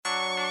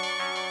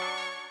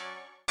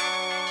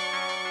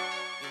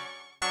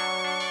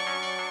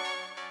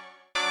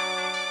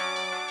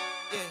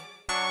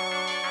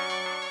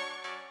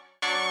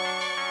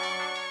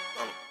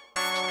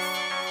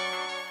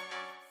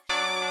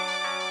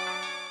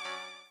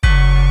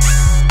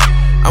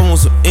want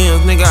some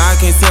M's, nigga, I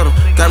can't settle.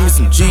 Got me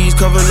some G's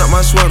covering up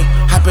my sweater.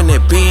 Hop in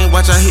that bin,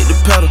 watch I hit the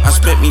pedal. I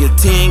spent me a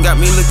 10, got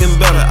me looking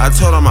better. I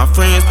told all my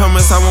friends,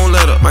 promise I won't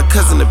let up. My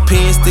cousin the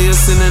pen still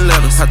sending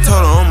letters. I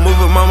told her I'm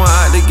moving mama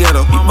out the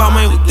ghetto. These ball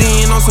man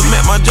within on some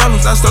met my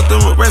jealous. I stuck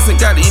them with rest and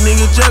got these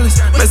niggas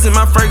jealous. Messing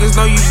my fragrance,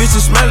 know you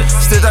bitches smell it.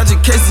 Still out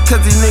your cases cause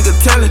these niggas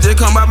tell it.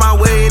 Just come by my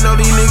way, know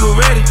these niggas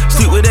ready.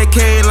 Sleep with that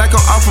K like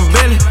I'm off from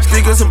belly.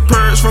 Stickers some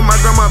purrs from my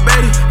grandma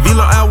Betty.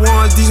 Velo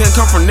L1s, these ain't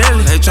come from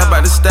Nelly. They try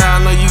about the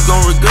style, know you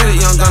gon' regret it.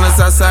 Young gunners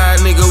outside,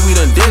 nigga, we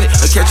done did it.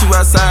 I catch you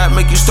outside,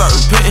 make you start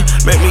repenting.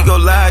 Make me go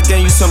live,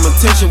 gain you some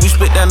attention. We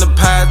split down the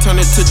pie, turn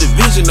it to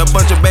division. A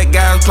bunch of bad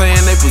guys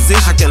playing their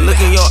position. I can look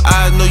in your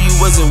eyes, know you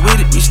wasn't with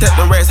it. We stepped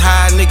the rats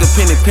high, nigga,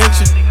 penny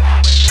pinching.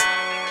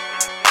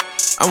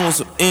 I want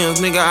some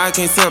M's, nigga, I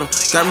can't settle.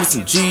 Got me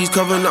some G's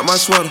covering up my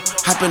sweater.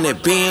 Hop in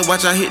that bin,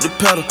 watch I hit the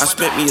pedal. I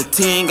spent me a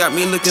 10, got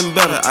me looking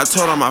better. I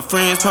told all my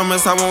friends,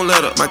 promise I won't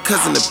let up. My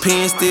cousin the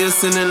pen still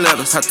sending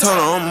letters. I told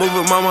her I'm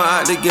moving mama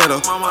out the ghetto.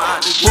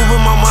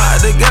 Moving mama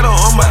out the ghetto,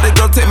 I'm about to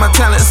go take my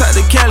talents out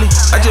to Cali.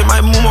 I just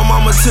might move my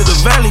mama to the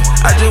valley.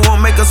 I just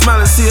wanna make her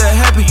smile and see her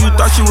happy. You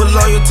thought you was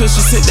loyal till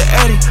she sent the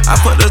Addy. I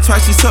fucked her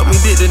twice, she sucked me,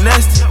 did the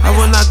nasty. I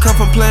will not come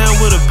from playing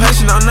with a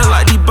passion. I'm not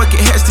like these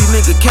bucket hats, these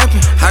niggas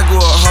capping. I grew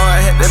up hard,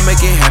 had to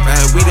make it happen.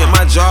 We did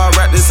my job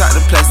right inside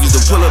the plastic. Used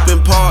to pull up in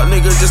park,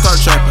 nigga, just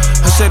start trapping.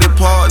 I said it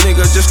park,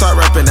 nigga, just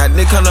start rapping. That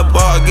nigga on the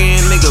bar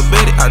again, nigga,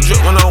 bet it. I drip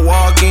when I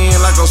walk in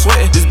like I'm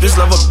sweating. This bitch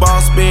love a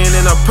ball spin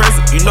in her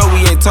present. You know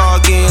we ain't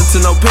talking to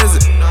no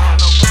peasant.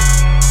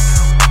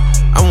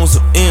 I want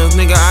some M's,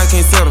 nigga, I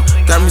can't settle.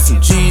 Got me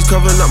some G's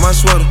covering up my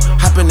sweater.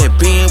 Hop in that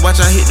bin, watch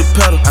I hit the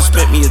pedal. I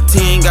spent me a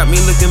 10, got me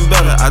looking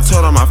better. I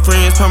told all my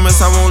friends, promise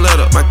I won't let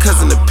up. My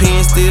cousin the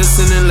pen still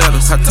sending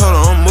letters. I told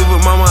her I'm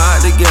moving mama out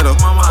the ghetto.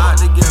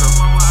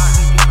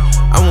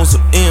 I want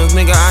some M's,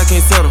 nigga, I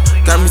can't settle.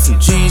 Got me some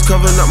G's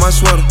covering up my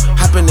sweater.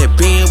 Hop in that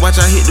bin,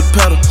 watch I hit the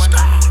pedal.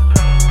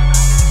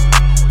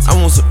 I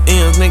want some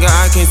M's, nigga,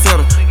 I can't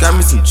settle. Got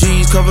me some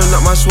G's covering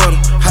up my sweater.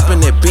 Hop in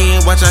that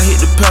bin, watch I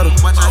hit the pedal.